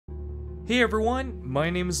Hey everyone,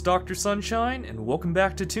 my name is Dr. Sunshine, and welcome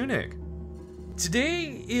back to Tunic.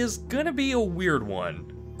 Today is gonna be a weird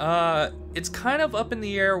one. It's kind of up in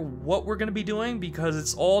the air what we're gonna be doing because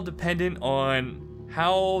it's all dependent on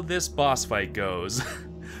how this boss fight goes.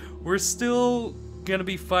 We're still gonna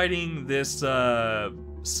be fighting this,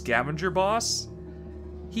 scavenger boss.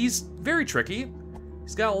 He's very tricky.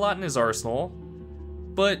 He's got a lot in his arsenal.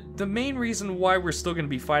 But the main reason why we're still gonna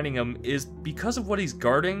be fighting him is because of what he's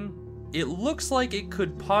guarding. It looks like it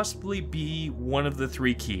could possibly be one of the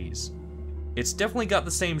 3 keys. It's definitely got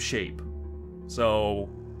the same shape. So,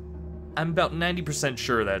 I'm about 90%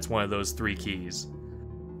 sure that's one of those 3 keys.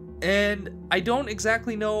 And I don't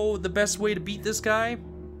exactly know the best way to beat this guy.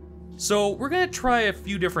 So, we're gonna try a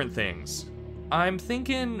few different things. I'm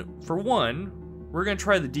thinking, for one, we're gonna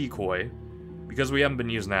try the decoy, because we haven't been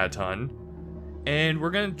using that a ton. And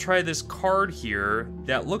we're gonna try this card here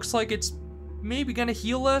that looks like it's maybe gonna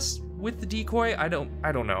heal us with the decoy. I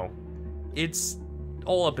don't know. It's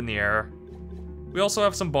all up in the air. We also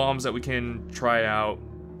have some bombs that we can try out.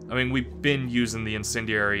 I mean, we've been using the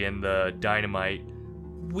incendiary and the dynamite,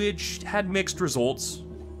 which had mixed results.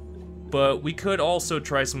 But we could also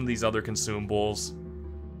try some of these other consumables.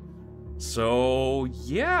 So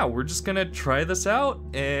yeah, we're just gonna try this out,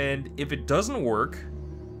 and if it doesn't work,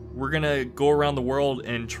 we're gonna go around the world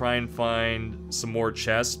and try and find some more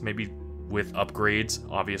chests, maybe with upgrades,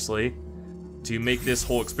 obviously, to make this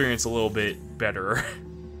whole experience a little bit better.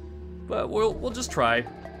 But we'll just try.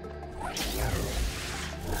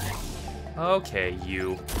 Okay,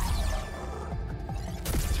 you.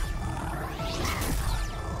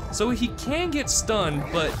 So he can get stunned,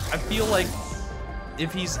 but I feel like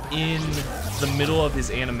if he's in the middle of his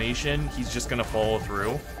animation, he's just gonna follow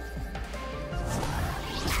through.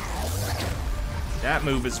 That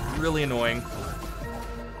move is really annoying.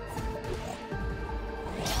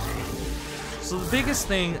 So the biggest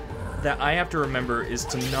thing that I have to remember is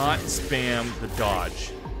to not spam the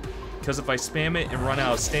dodge. Because if I spam it and run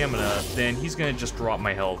out of stamina, then he's gonna just drop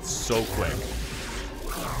my health so quick.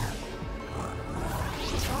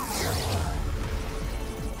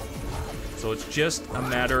 So it's just a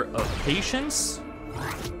matter of patience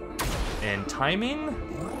and timing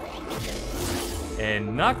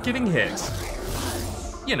and not getting hit.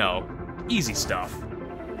 You know, easy stuff.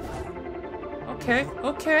 Okay,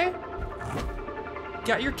 okay.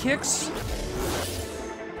 Got your kicks.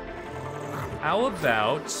 How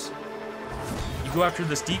about you go after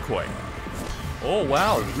this decoy? Oh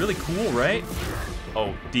wow, really cool, right?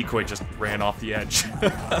 Oh, decoy just ran off the edge.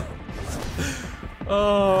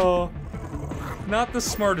 Oh, not the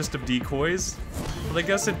smartest of decoys, but I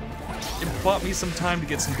guess it bought me some time to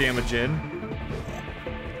get some damage in.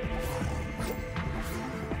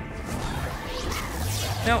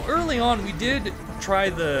 Now, early on, we did try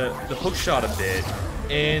the hook shot a bit,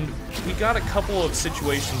 and we got a couple of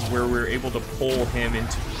situations where we were able to pull him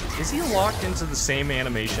into... Is he locked into the same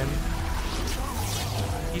animation?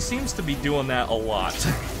 He seems to be doing that a lot.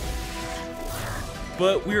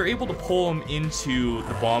 But we were able to pull him into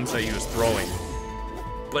the bombs that he was throwing.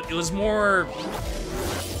 But it was more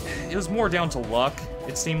down to luck,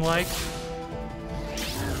 it seemed like.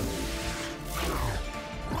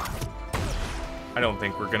 I don't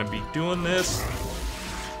think we're gonna be doing this.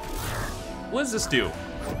 What does this do?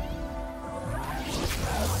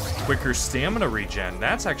 Quicker stamina regen.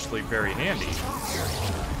 That's actually very handy.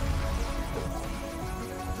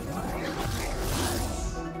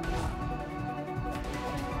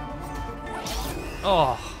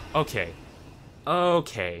 Oh, okay.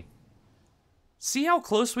 Okay. See how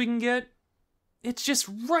close we can get? It's just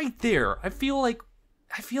right there. I feel like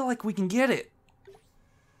we can get it.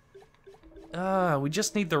 We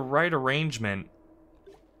just need the right arrangement.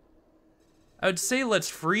 I would say let's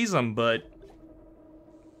freeze them, but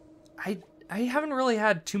I haven't really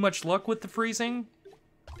had too much luck with the freezing.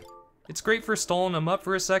 It's great for stalling them up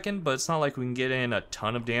for a second, but it's not like we can get in a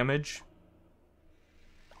ton of damage.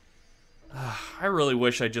 I really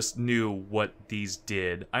wish I just knew what these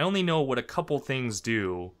did. I only know what a couple things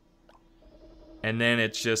do, and then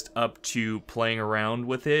it's just up to playing around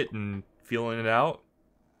with it and feeling it out.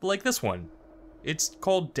 Like this one. It's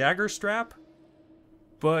called Dagger Strap,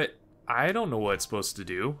 but I don't know what it's supposed to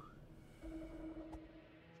do.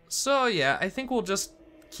 So yeah, I think we'll just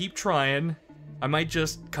keep trying. I might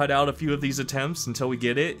just cut out a few of these attempts until we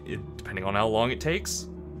get it, depending on how long it takes.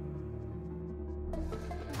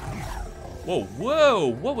 Whoa, whoa,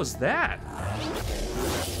 what was that?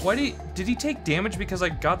 Why did he take damage because I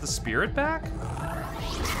got the spirit back?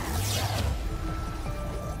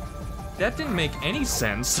 That didn't make any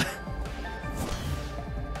sense.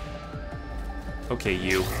 Okay,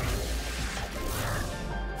 you.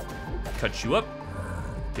 cut you up.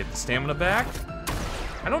 Get the stamina back.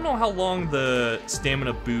 I don't know how long the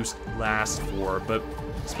stamina boost lasts for, but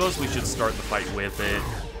I suppose we should start the fight with it.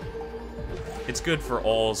 It's good for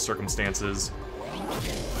all circumstances.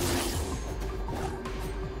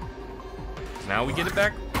 Now we get it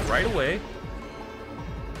back right away.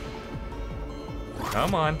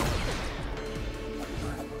 Come on.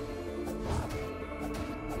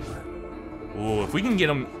 Ooh, if we can get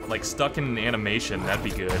him, like, stuck in an animation, that'd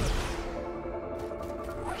be good.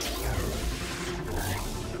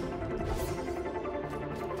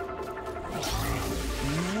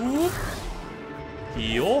 Whoop.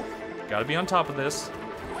 Heal. Gotta be on top of this.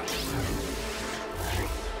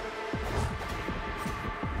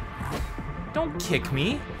 Don't kick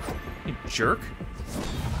me, you jerk.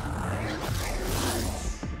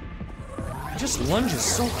 He just lunges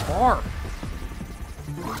so far.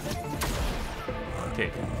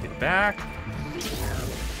 Okay, get back.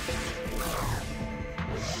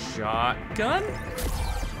 Shotgun.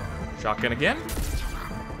 Shotgun again.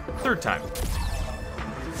 Third time.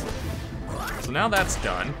 So now that's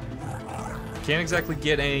done. Can't exactly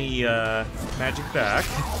get any magic back.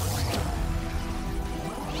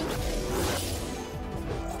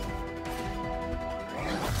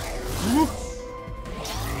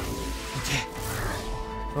 Okay.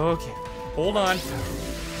 Okay. Hold on.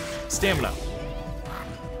 Stamina.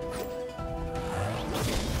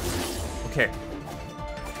 Okay.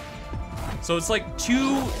 So it's like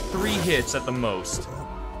 2-3 hits at the most.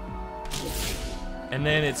 And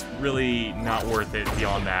then it's really not worth it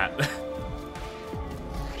beyond that.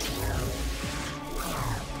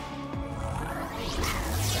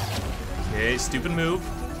 Okay, stupid move.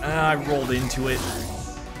 I rolled into it.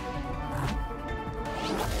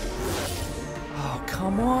 Oh,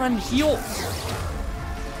 come on, heal.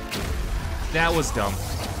 That was dumb.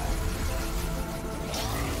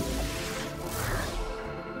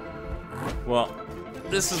 Well,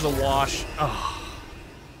 this is a wash. Oh.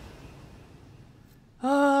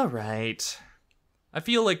 Alright. I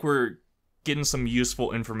feel like we're getting some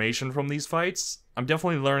useful information from these fights. I'm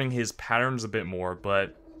definitely learning his patterns a bit more,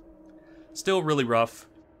 but still really rough.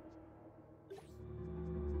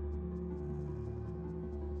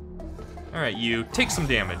 Alright, you, take some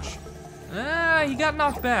damage. He got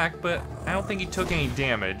knocked back, but I don't think he took any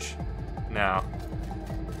damage. No.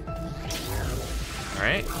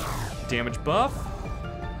 Alright, damage buff.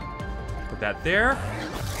 Put that there.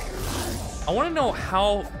 I want to know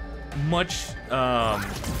how much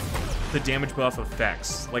the damage buff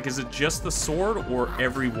affects. Like, is it just the sword or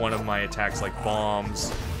every one of my attacks, like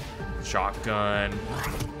bombs, shotgun?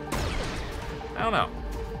 I don't know.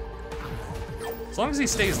 As long as he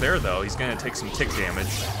stays there, though, he's gonna take some tick damage.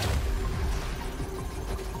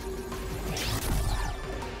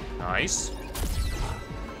 Nice.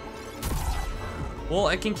 Well,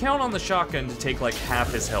 I can count on the shotgun to take like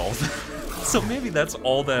half his health. So maybe that's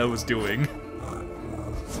all that I was doing.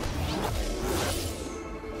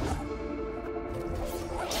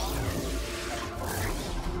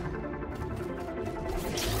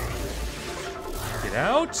 Get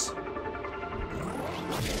out.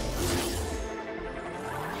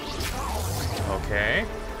 Okay.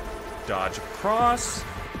 Dodge across.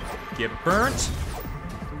 Get burnt.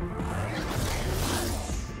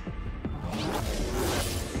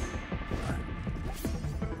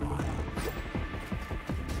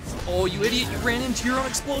 Oh, you idiot, you ran into your own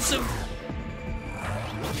explosive.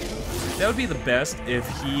 That would be the best if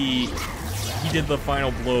he did the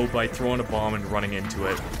final blow by throwing a bomb and running into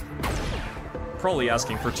it. Probably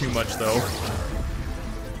asking for too much, though.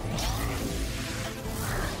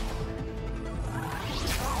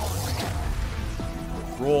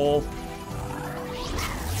 Roll.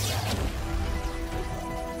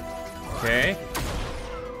 Okay.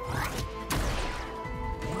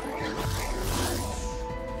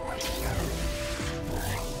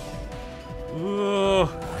 Ooh.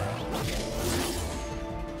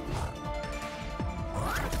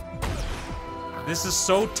 This is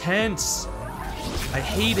so tense. I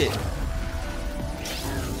hate it.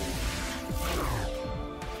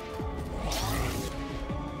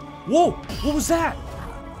 Whoa! What was that?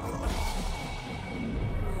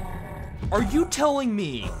 Are you telling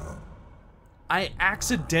me I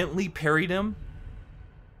accidentally parried him?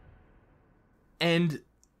 And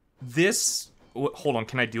this... Hold on,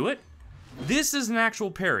 can I do it? This is an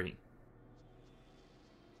actual parry.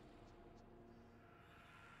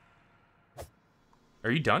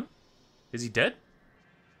 Are you done? Is he dead?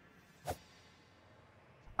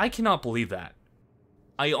 I cannot believe that.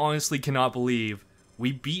 I honestly cannot believe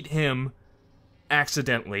we beat him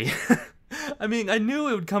accidentally. I mean, I knew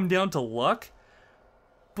it would come down to luck,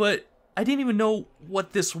 but I didn't even know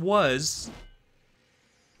what this was.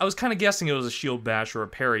 I was kind of guessing it was a shield bash or a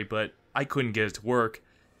parry, but I couldn't get it to work.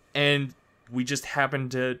 And we just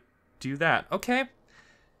happened to do that. Okay.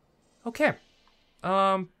 Okay.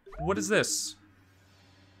 What is this?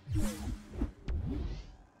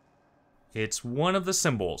 It's one of the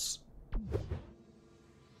symbols.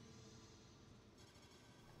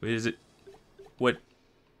 Wait, is it...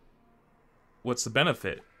 What's the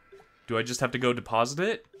benefit? Do I just have to go deposit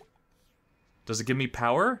it? Does it give me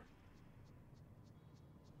power?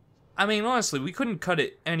 I mean, honestly, we couldn't cut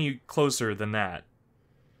it any closer than that.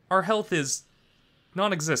 Our health is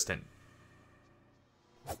non-existent.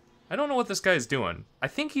 I don't know what this guy's doing. I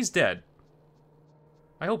think he's dead.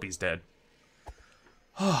 I hope he's dead.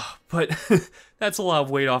 But that's a lot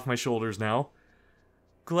of weight off my shoulders now.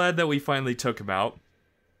 Glad that we finally took him out.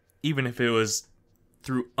 Even if it was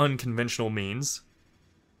through unconventional means.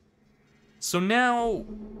 So now,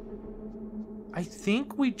 I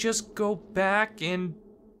think we just go back and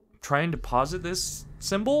try and deposit this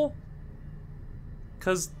symbol?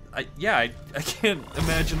 Because, I can't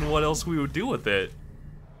imagine what else we would do with it.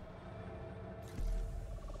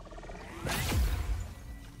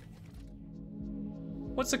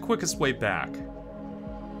 What's the quickest way back?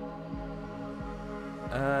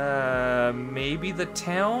 Maybe the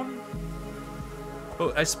town?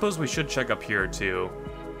 Oh, I suppose we should check up here, too.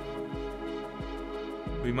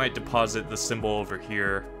 We might deposit the symbol over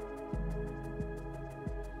here.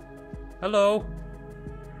 Hello?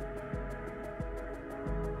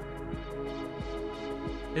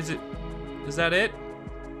 Is that it?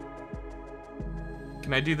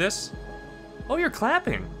 Can I do this? Oh, you're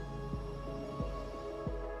clapping.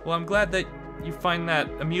 Well, I'm glad that you find that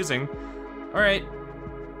amusing. Alright.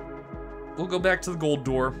 We'll go back to the gold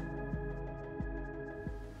door.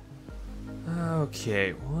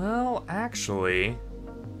 Okay, well, actually...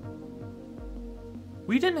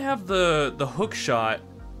 we didn't have the hook shot.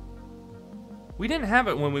 We didn't have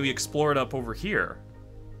it when we explored up over here.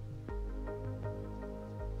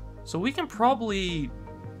 So we can probably...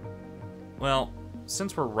 well,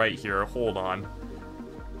 since we're right here, hold on.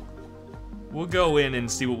 We'll go in and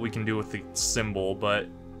see what we can do with the symbol, but...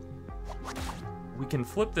 we can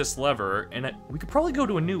flip this lever, and we could probably go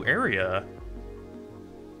to a new area.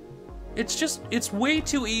 It's way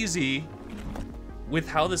too easy with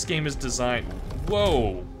how this game is designed.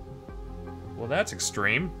 Whoa. Well, that's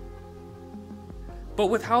extreme. But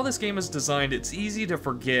with how this game is designed, it's easy to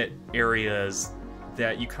forget areas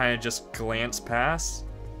that you kind of just glance past.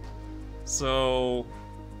 So,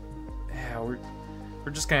 yeah, we're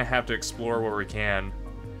just gonna have to explore where we can.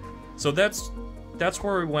 So that's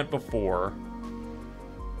where we went before.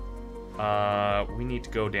 We need to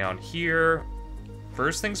go down here.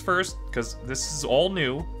 First things first, because this is all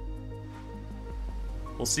new.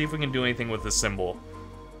 We'll see if we can do anything with the symbol.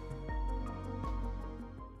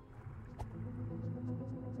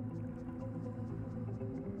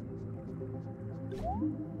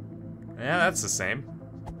 Yeah, that's the same.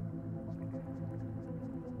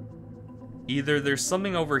 Either there's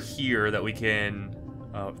something over here that we can...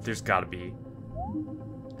 oh, there's gotta be.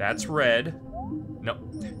 That's red. No.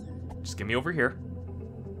 Just get me over here.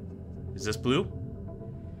 Is this blue?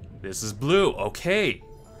 This is blue. Okay.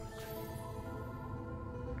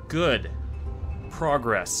 Good.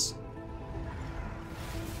 Progress.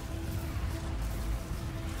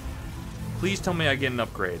 Please tell me I get an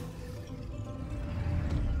upgrade.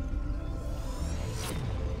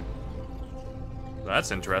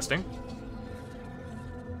 That's interesting.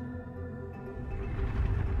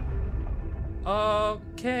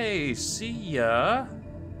 Okay, see ya.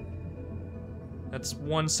 That's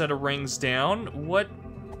one set of rings down. What?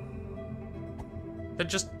 That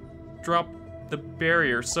just dropped the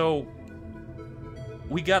barrier. So,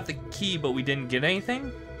 we got the key, but we didn't get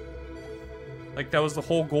anything? Like, that was the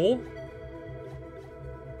whole goal?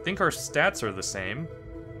 I think our stats are the same.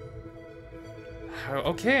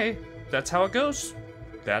 Okay, that's how it goes.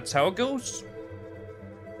 That's how it goes.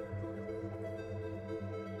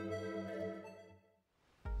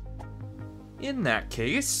 In that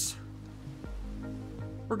case,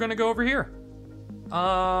 we're gonna go over here.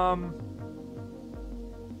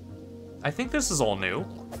 I think this is all new.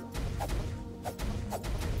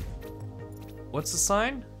 What's the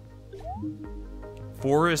sign?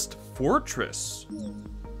 Forest Fortress.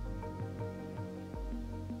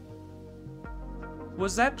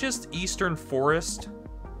 Was that just Eastern Forest?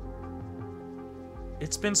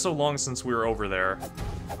 It's been so long since we were over there.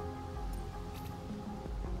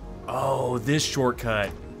 Oh, this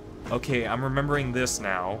shortcut. Okay, I'm remembering this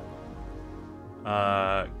now.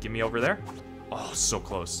 Get me over there. Oh, so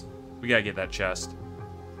close. We gotta get that chest.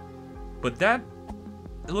 But that...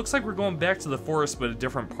 It looks like we're going back to the forest, but a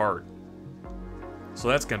different part. So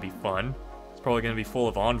that's gonna be fun. It's probably gonna be full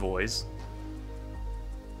of envoys.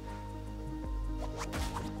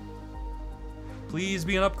 Please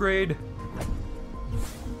be an upgrade.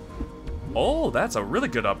 Oh, that's a really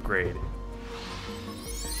good upgrade.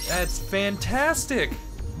 That's fantastic.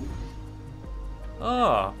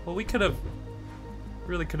 Oh, well we could have...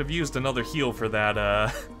 Really could have used another heal for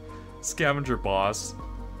that, scavenger boss.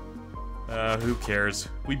 Who cares?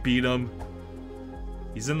 We beat him.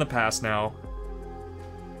 He's in the past now.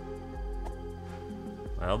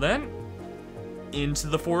 Well then, into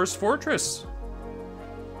the forest fortress.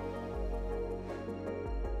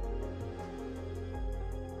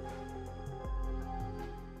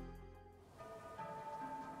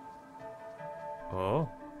 Oh.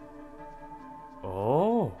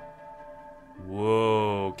 Oh.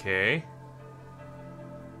 Whoa, okay.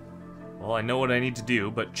 Well, I know what I need to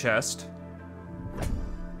do, but chest.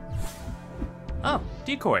 Oh,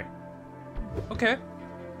 decoy. Okay.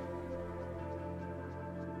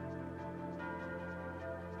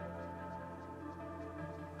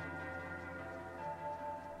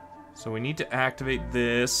 So we need to activate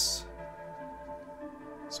this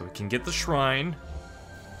so we can get the shrine.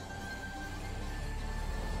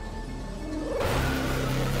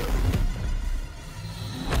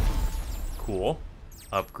 Cool.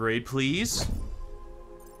 Upgrade, please.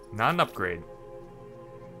 Not an upgrade.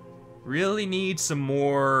 Really need some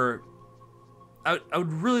more... I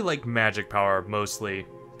would really like magic power, mostly.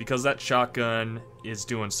 Because that shotgun is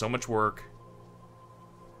doing so much work.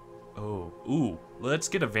 Oh, ooh. Let's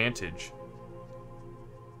get advantage.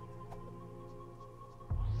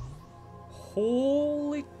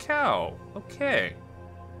 Holy cow. Okay.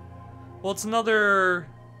 Well, it's another...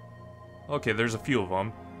 Okay, there's a few of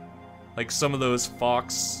them. Like some of those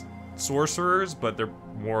fox sorcerers, but they're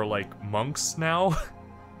more like monks now.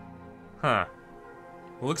 Huh.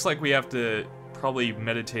 Well, looks like we have to probably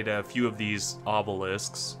meditate a few of these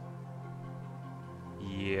obelisks.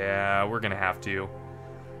 Yeah, we're gonna have to.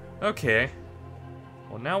 Okay.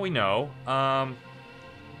 Well, now we know.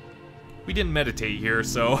 We didn't meditate here,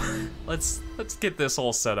 so let's get this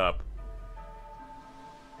all set up.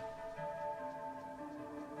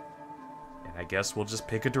 And I guess we'll just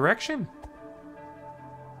pick a direction.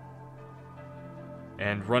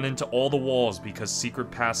 And run into all the walls because secret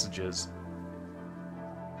passages.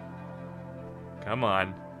 Come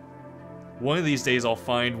on. One of these days I'll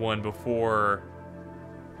find one before,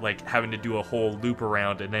 like, having to do a whole loop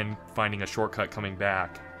around and then finding a shortcut coming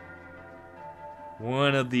back.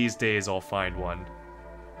 One of these days I'll find one.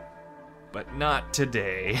 But not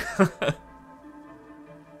today.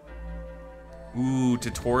 Ooh,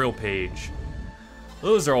 tutorial page.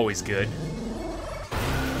 Those are always good.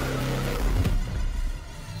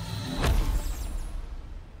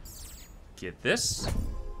 Get this.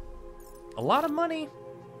 A lot of money.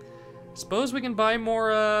 Suppose we can buy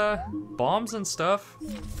more, bombs and stuff.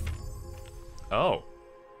 Oh.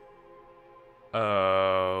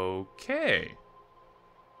 Okay.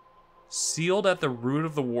 Sealed at the root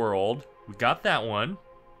of the world. We got that one.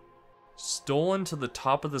 Stolen to the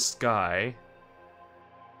top of the sky.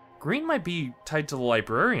 Green might be tied to the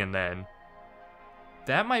librarian then.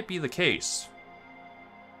 That might be the case.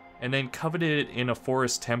 And then coveted in a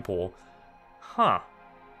forest temple. Huh.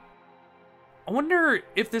 I wonder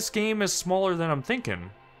if this game is smaller than I'm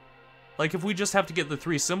thinking. Like if we just have to get the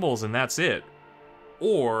 3 symbols and that's it.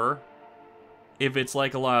 Or if it's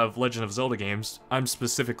like a lot of Legend of Zelda games, I'm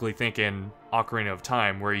specifically thinking Ocarina of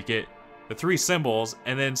Time, where you get the 3 symbols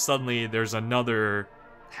and then suddenly there's another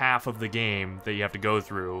half of the game that you have to go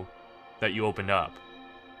through that you open up.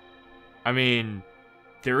 I mean,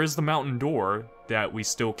 there is the mountain door that we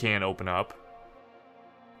still can't open up.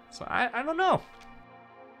 So I don't know.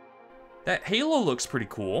 That halo looks pretty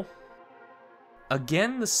cool.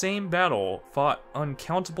 Again, the same battle, fought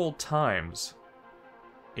uncountable times.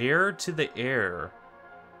 Heir to the air.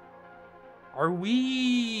 Are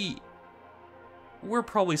we... We're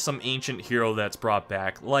probably some ancient hero that's brought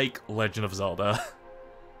back, like Legend of Zelda.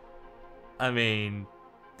 I mean,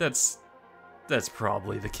 that's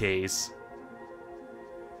probably the case.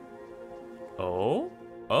 Oh?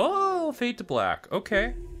 Oh, Fade to Black.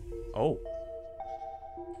 Okay. Oh.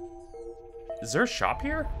 Is there a shop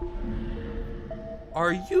here?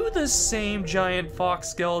 Are you the same giant fox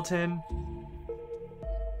skeleton?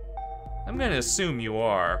 I'm gonna assume you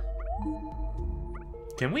are.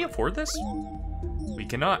 Can we afford this? We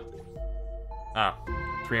cannot. Ah,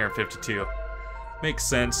 352. Makes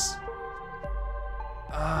sense.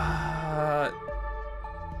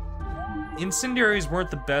 Incendiaries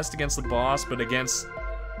weren't the best against the boss, but against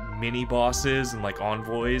mini bosses and like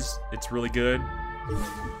envoys. It's really good.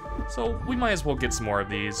 So we might as well get some more of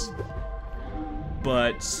these.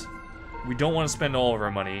 But we don't want to spend all of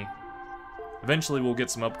our money. Eventually we'll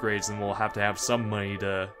get some upgrades and we'll have to have some money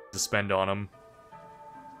to spend on them.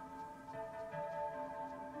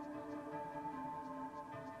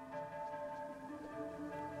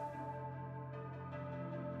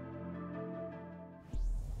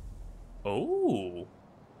 Oh,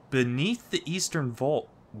 beneath the Eastern Vault.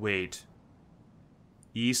 Wait.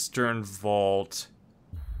 Eastern Vault.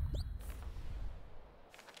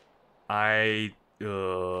 I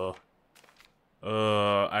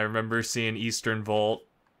remember seeing Eastern Vault.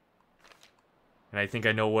 And I think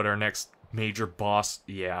I know what our next major boss,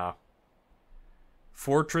 yeah.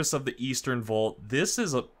 Fortress of the Eastern Vault. This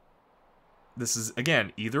is,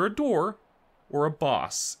 again, either a door or a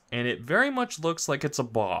boss. And it very much looks like it's a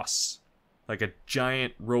boss. Like a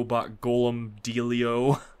giant robot golem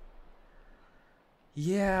dealio.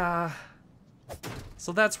 Yeah.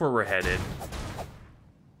 So that's where we're headed.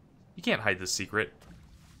 You can't hide this secret.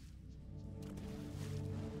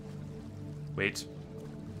 Wait.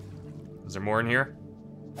 Is there more in here?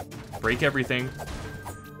 Break everything.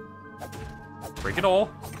 Break it all.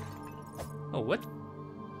 Oh, what?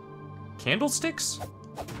 Candlesticks?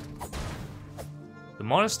 The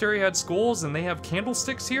monastery had skulls and they have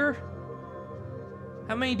candlesticks here?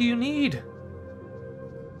 How many do you need?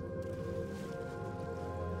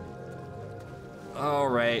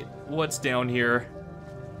 Alright, what's down here?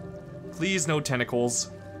 Please, no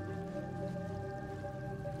tentacles.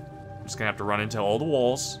 I'm just gonna have to run into all the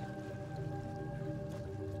walls.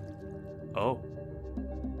 Oh.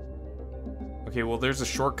 Okay, well, there's a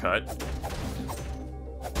shortcut.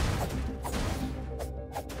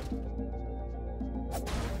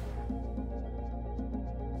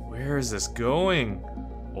 Where is this going?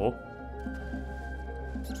 Oh.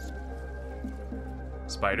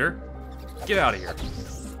 Spider, get out of here.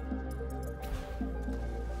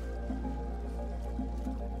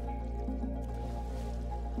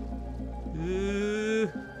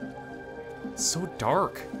 It's so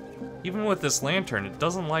dark. Even with this lantern, it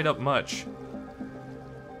doesn't light up much.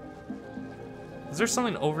 Is there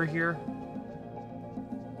something over here?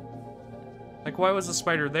 Like, why was the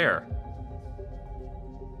spider there?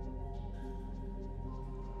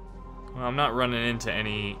 Well, I'm not running into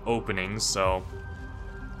any openings, so...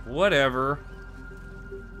 whatever.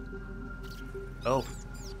 Oh.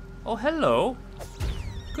 Oh, hello.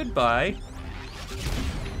 Goodbye.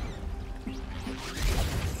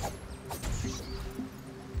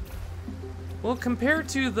 Well, compared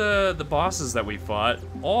to the bosses that we fought,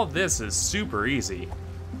 all of this is super easy.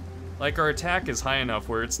 Like, our attack is high enough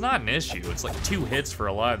where it's not an issue. It's like 2 hits for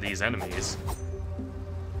a lot of these enemies.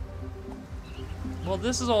 Well,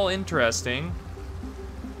 this is all interesting.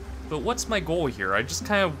 But what's my goal here? I just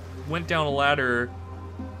kind of went down a ladder,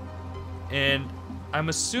 and I'm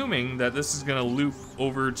assuming that this is gonna loop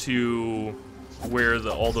over to where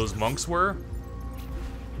all those monks were.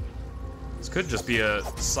 This could just be a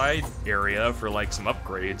side area for like some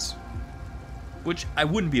upgrades, which I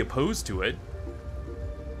wouldn't be opposed to it.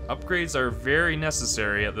 Upgrades are very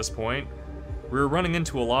necessary at this point. We're running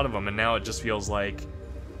into a lot of them, and now it just feels like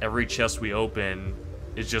every chest we open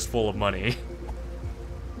is just full of money.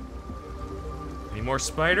 Any more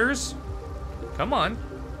spiders? Come on.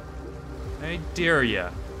 I dare ya.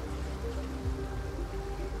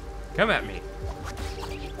 Come at me.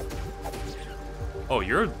 Oh,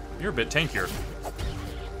 you're a bit tankier.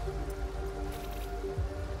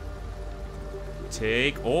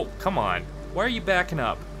 Oh, come on. Why are you backing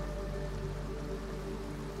up?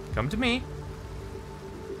 Come to me.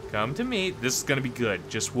 Come to me. This is gonna be good.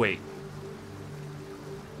 Just wait.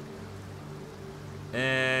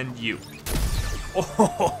 And you.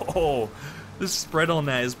 Oh, the spread on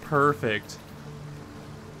that is perfect.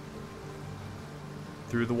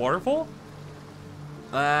 Through the waterfall?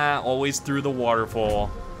 Ah, always through the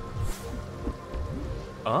waterfall.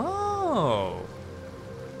 Oh.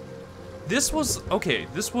 This was, okay,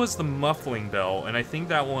 this was the muffling bell, and I think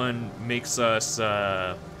that one makes us,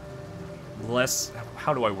 less,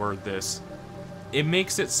 how do I word this? It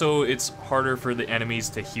makes it so it's harder for the enemies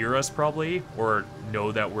to hear us, probably, or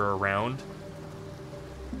know that we're around.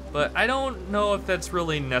 But I don't know if that's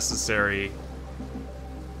really necessary,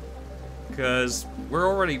 because we're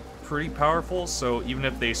already pretty powerful, so even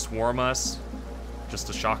if they swarm us, just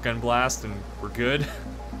a shotgun blast and we're good.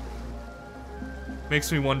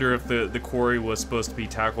 Makes me wonder if the quarry was supposed to be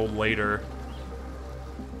tackled later.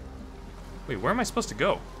 Wait, where am I supposed to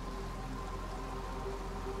go?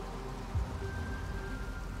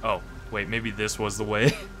 Oh, wait, maybe this was the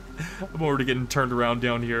way. I'm already getting turned around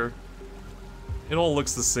down here. It all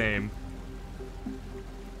looks the same.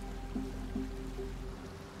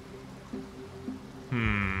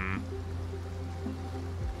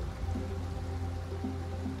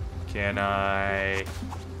 Can I...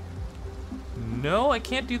 No, I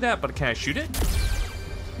can't do that, but can I shoot it?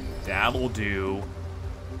 That'll do.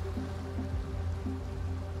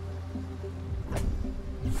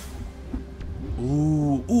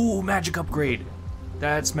 Ooh, magic upgrade.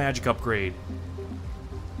 That's magic upgrade.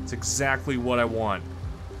 It's exactly what I want.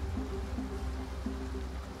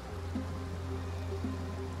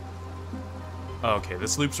 Okay,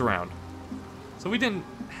 this loops around. So we didn't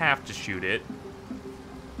have to shoot it.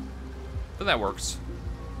 But that works.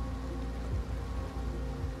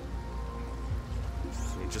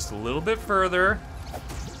 Okay, just a little bit further.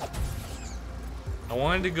 I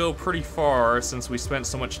wanted to go pretty far since we spent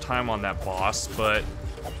so much time on that boss, but...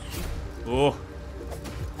 Oh.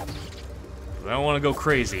 I don't want to go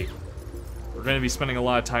crazy. We're going to be spending a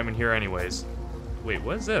lot of time in here anyways. Wait,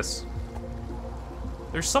 what is this?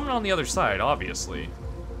 There's someone on the other side, obviously.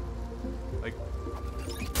 Like...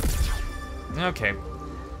 Okay.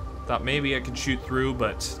 Thought maybe I could shoot through,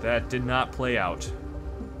 but that did not play out.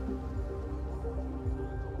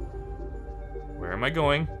 Where am I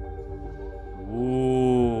going?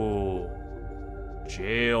 Ooh.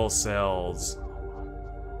 Jail cells.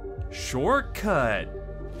 Shortcut.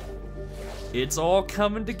 It's all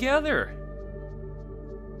coming together.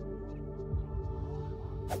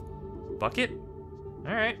 Bucket?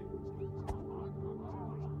 Alright.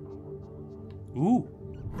 Ooh.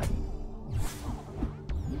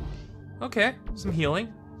 Okay, some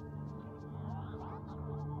healing.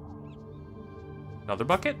 Another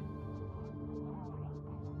bucket?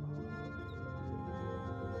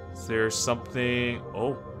 Is there something...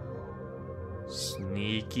 Oh.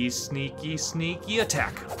 Sneaky, sneaky, sneaky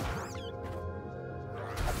attack.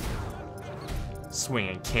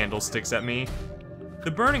 Swinging candlesticks at me.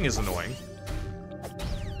 The burning is annoying.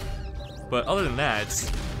 But other than that,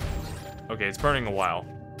 it's... Okay, it's burning a while.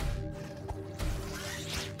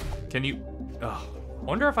 Can you... Oh, I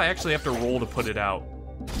wonder if I actually have to roll to put it out.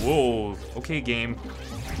 Whoa, okay game.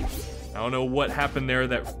 I don't know what happened there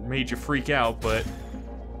that made you freak out, but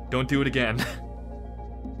don't do it again.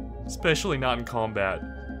 Especially not in combat.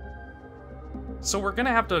 So we're gonna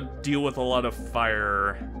have to deal with a lot of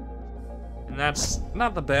fire. And that's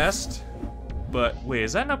not the best. But wait,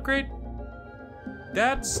 is that an upgrade?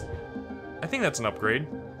 That's... I think that's an upgrade.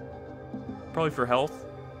 Probably for health.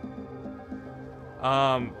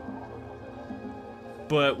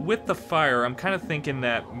 But with the fire, I'm kind of thinking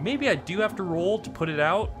that maybe I do have to roll to put it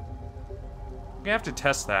out. I'm gonna have to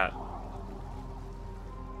test that.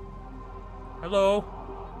 Hello?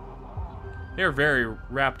 They're very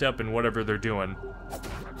wrapped up in whatever they're doing.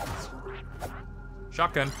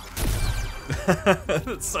 Shotgun.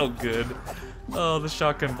 That's so good. Oh, the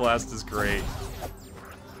shotgun blast is great.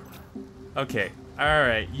 Okay,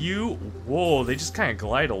 alright, you... Whoa, they just kind of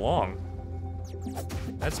glide along.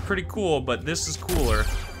 That's pretty cool, but this is cooler.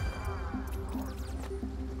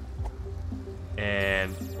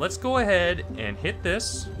 And let's go ahead and hit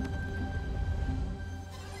this.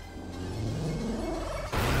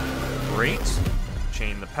 Great.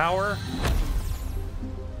 Chain the power.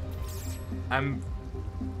 I'm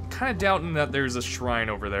kind of doubting that there's a shrine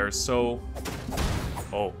over there, so...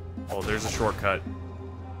 Oh, there's a shortcut.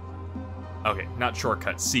 Okay, not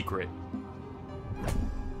shortcut, secret.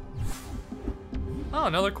 Oh,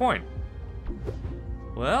 another coin.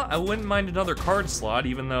 Well, I wouldn't mind another card slot,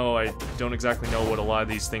 even though I don't exactly know what a lot of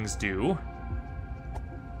these things do.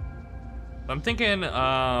 I'm thinking,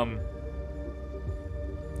 yeah,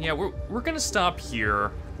 we're gonna stop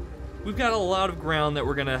here. We've got a lot of ground that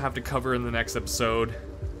we're gonna have to cover in the next episode.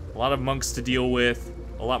 A lot of monks to deal with,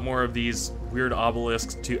 a lot more of these weird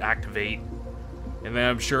obelisks to activate, and then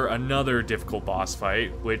I'm sure another difficult boss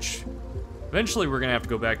fight, which eventually we're gonna have to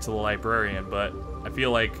go back to the librarian, but I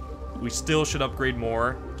feel like we still should upgrade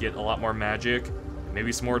more, get a lot more magic,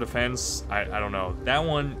 maybe some more defense. I don't know. That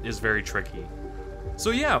one is very tricky.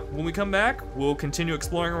 So yeah, when we come back, we'll continue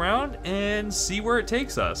exploring around and see where it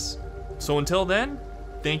takes us. So until then,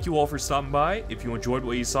 thank you all for stopping by. If you enjoyed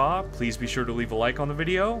what you saw, please be sure to leave a like on the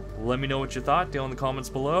video, let me know what you thought down in the comments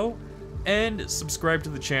below, and subscribe to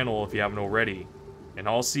the channel if you haven't already. And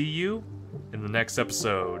I'll see you in the next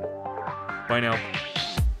episode. Bye now.